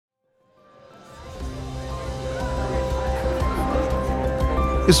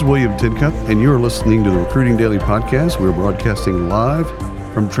This is William Tincup, and you're listening to the Recruiting Daily Podcast. We're broadcasting live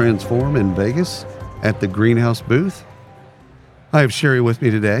from Transform in Vegas at the Greenhouse booth. I have Sherry with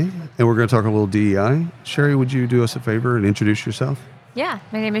me today, and we're going to talk a little DEI. Sherry, would you do us a favor and introduce yourself? Yeah,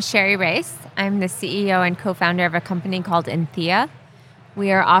 my name is Sherry Rais. I'm the CEO and co-founder of a company called Enthea.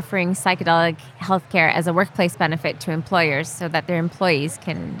 We are offering psychedelic healthcare as a workplace benefit to employers so that their employees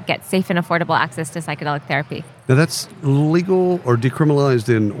can get safe and affordable access to psychedelic therapy. Now, that's legal or decriminalized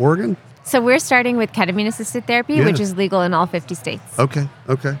in Oregon? So we're starting with ketamine-assisted therapy, which is legal in all 50 states. Okay.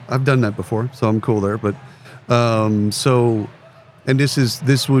 I've done that before, so I'm cool there. But this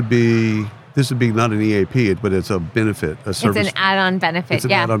would be not an EAP, but it's a benefit, a service. It's an add-on benefit. It's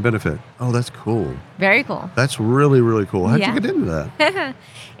an add-on benefit. Oh, that's cool. Very cool. That's really, really cool. How'd you get into that?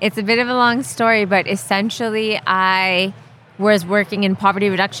 It's a bit of a long story, but essentially I was working in poverty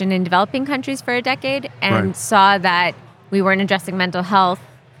reduction in developing countries for a decade and saw that we weren't addressing mental health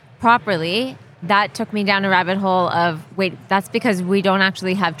properly. That took me down a rabbit hole of, that's because we don't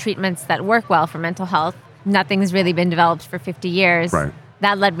actually have treatments that work well for mental health. Nothing's really been developed for 50 years. Right.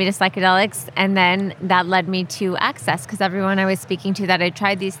 That led me to psychedelics, and then that led me to access, because everyone I was speaking to that had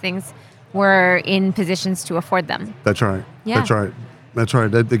tried these things were in positions to afford them. That's right. Yeah. That's right.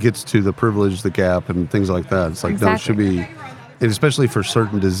 That gets to the privilege, the gap, and things like that. It's like, exactly. No, it should be, and especially for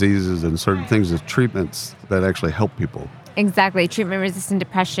certain diseases and certain things, there's treatments that actually help people. Exactly. Treatment-resistant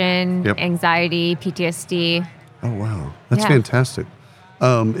depression, anxiety, PTSD. Oh, wow. That's fantastic.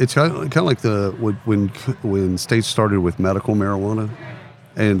 It's kind of like when states started with medical marijuana.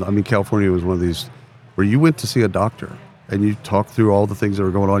 And I mean, California was one of these where you went to see a doctor and you talked through all the things that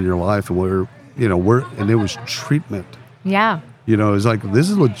were going on in your life and and it was treatment. Yeah. It's like, this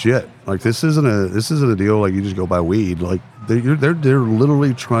is legit. Like, this isn't a deal like you just go buy weed. Like they're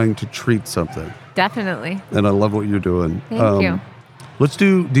literally trying to treat something. Definitely. And I love what you're doing. Thank you. Let's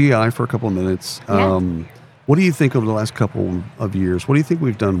do DEI for a couple of minutes. What do you think over the last couple of years? What do you think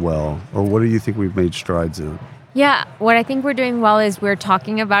we've done well, or what do you think we've made strides in? Yeah, what I think we're doing well is we're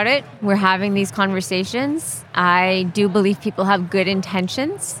talking about it. We're having these conversations. I do believe people have good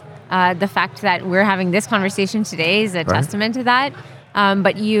intentions. The fact that we're having this conversation today is a testament to that.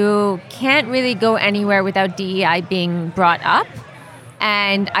 But you can't really go anywhere without DEI being brought up.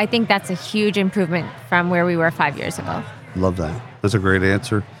 And I think that's a huge improvement from where we were 5 years ago. Love that. That's a great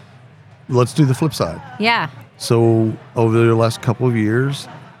answer. Let's do the flip side. Yeah. So over the last couple of years,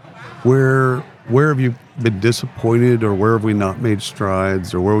 where have you been disappointed, or where have we not made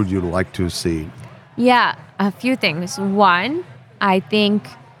strides, or where would you like to see? Yeah, a few things. One, I think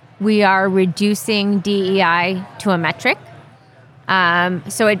we are reducing DEI to a metric.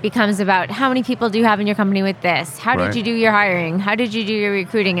 So it becomes about how many people do you have in your company with this? How did you do your hiring? How did you do your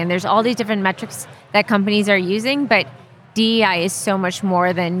recruiting? And there's all these different metrics that companies are using, but DEI is so much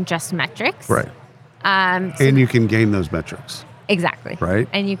more than just metrics. Right. And you can gain those metrics. Exactly. Right.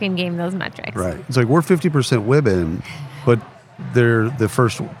 And you can game those metrics. Right. It's like we're 50% women, but they're the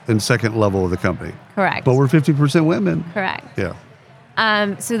first and second level of the company. Correct. But we're 50% women. Correct. Yeah.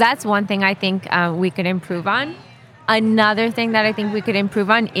 So that's one thing I think we could improve on. Another thing that I think we could improve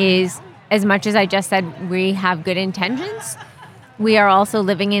on is, as much as I just said we have good intentions, we are also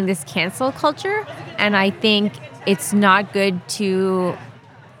living in this cancel culture. And I think it's not good to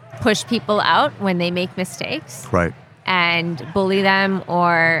push people out when they make mistakes. Right. And bully them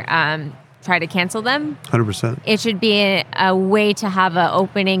or try to cancel them. 100%. It should be a way to have an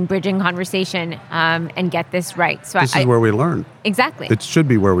opening, bridging conversation and get this right. So this is where we learn. Exactly. It should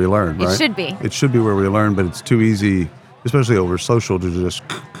be where we learn, right? It should be. It should be where we learn, but it's too easy, especially over social, to just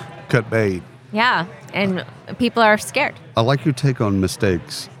cut bait. Yeah, and people are scared. I like your take on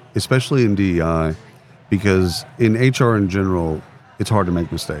mistakes, especially in DEI, because in HR in general, it's hard to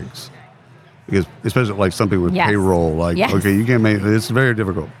make mistakes. Because especially like something with payroll, okay, you can't make it's very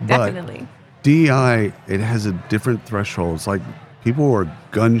difficult. Definitely. But DEI, it has a different threshold. It's like people are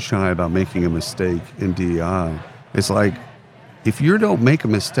gun shy about making a mistake in DEI. It's like if you don't make a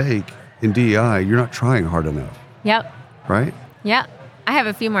mistake in DEI, you're not trying hard enough. Yep. Right? Yep. I have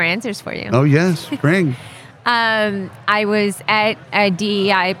a few more answers for you. Oh yes, bring. I was at a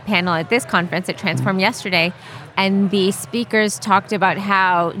DEI panel at this conference at Transform yesterday, and the speakers talked about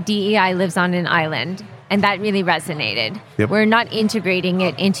how DEI lives on an island, and that really resonated. Yep. We're not integrating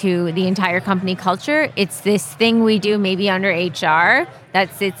it into the entire company culture. It's this thing we do maybe under HR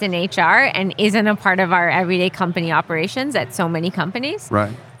that sits in HR and isn't a part of our everyday company operations at so many companies.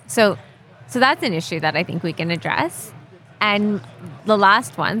 Right. So that's an issue that I think we can address. And the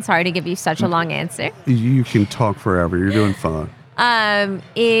last one, sorry to give you such a long answer. You can talk forever. You're doing fine.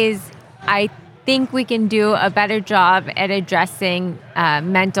 Is I think we can do a better job at addressing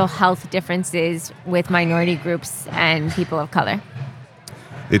mental health differences with minority groups and people of color.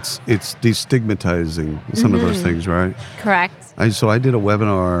 It's destigmatizing some of those things, right? Correct. So I did a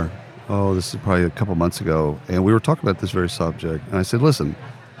webinar, this is probably a couple months ago, and we were talking about this very subject. And I said, listen,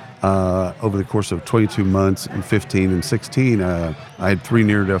 over the course of 22 months and 15 and 16, I had 3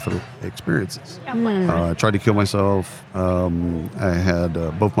 near-death experiences. I tried to kill myself. I had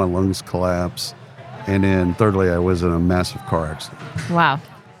both my lungs collapse. And then thirdly, I was in a massive car accident. Wow.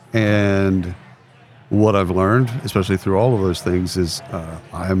 And what I've learned, especially through all of those things, is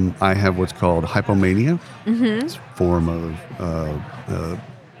I have what's called hypomania. It's a form of,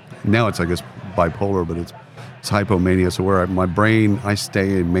 now it's, I guess, bipolar, but it's hypomania. So where my brain, I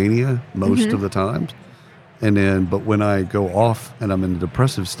stay in mania most of the times. But when I go off and I'm in a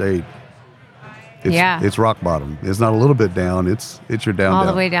depressive state, it's rock bottom. It's not a little bit down. It's you're down. All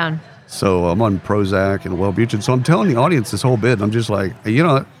the way down. So I'm on Prozac and Wellbutrin. So I'm telling the audience this whole bit. I'm just like,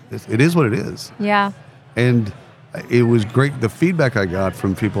 it is what it is. Yeah. And it was great. The feedback I got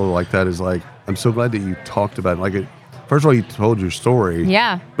from people like that is like, I'm so glad that you talked about it. First of all, you told your story.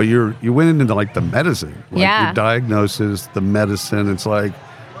 Yeah. But you went into like the medicine. Your diagnosis, the medicine. It's like,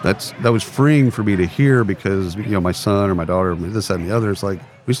 that was freeing for me to hear because, my son or my daughter, this, that, and the other. It's like,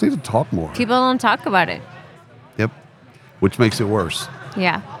 we just need to talk more. People don't talk about it. Yep. Which makes it worse.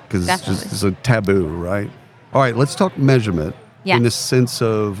 Yeah. Because it's a taboo, right? All right, let's talk measurement in the sense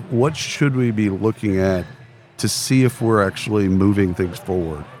of what should we be looking at to see if we're actually moving things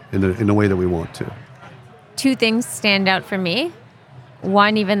forward in the way that we want to. 2 things stand out for me.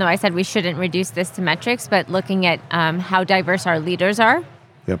 One, even though I said we shouldn't reduce this to metrics, but looking at how diverse our leaders are.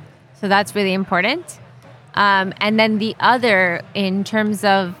 Yep. So that's really important. And then the other, in terms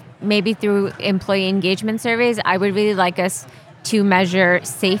of maybe through employee engagement surveys, I would really like us to measure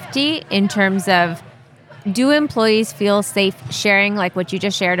safety in terms of, do employees feel safe sharing, like what you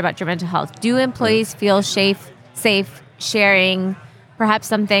just shared about your mental health? Do employees feel safe sharing perhaps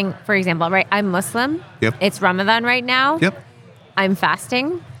something, for example, right? I'm Muslim. Yep. It's Ramadan right now. Yep. I'm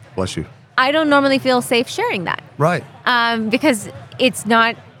fasting. Bless you. I don't normally feel safe sharing that. Right. Because it's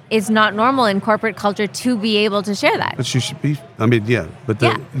not normal in corporate culture to be able to share that. But you should be,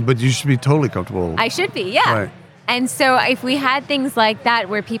 but you should be totally comfortable. I should be, yeah. Right. And so if we had things like that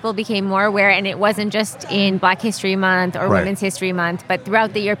where people became more aware, and it wasn't just in Black History Month or Women's History Month, but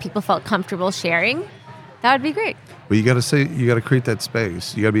throughout the year people felt comfortable sharing, that would be great. Well, you got to create that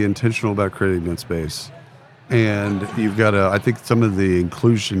space. You got to be intentional about creating that space. And you've got to, I think some of the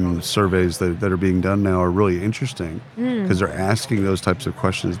inclusion surveys that are being done now are really interesting because they're asking those types of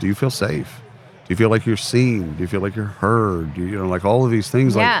questions. Do you feel safe? Do you feel like you're seen? Do you feel like you're heard? Like all of these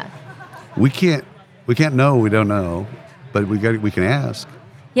things. Yeah. Like we can't know, we don't know, but we can ask.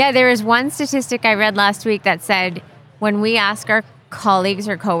 Yeah, there was one statistic I read last week that said when we ask our colleagues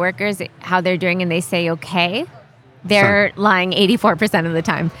or coworkers how they're doing and they say okay, they're lying 84% of the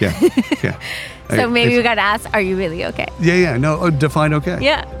time. Yeah. So maybe we got to ask, are you really okay? Yeah. No, define okay.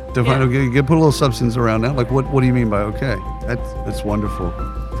 Yeah. Define okay. You can put a little substance around that. Like, what do you mean by okay? That's wonderful.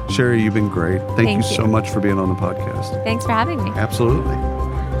 Sherry, you've been great. Thank you so much for being on the podcast. Thanks for having me. Absolutely.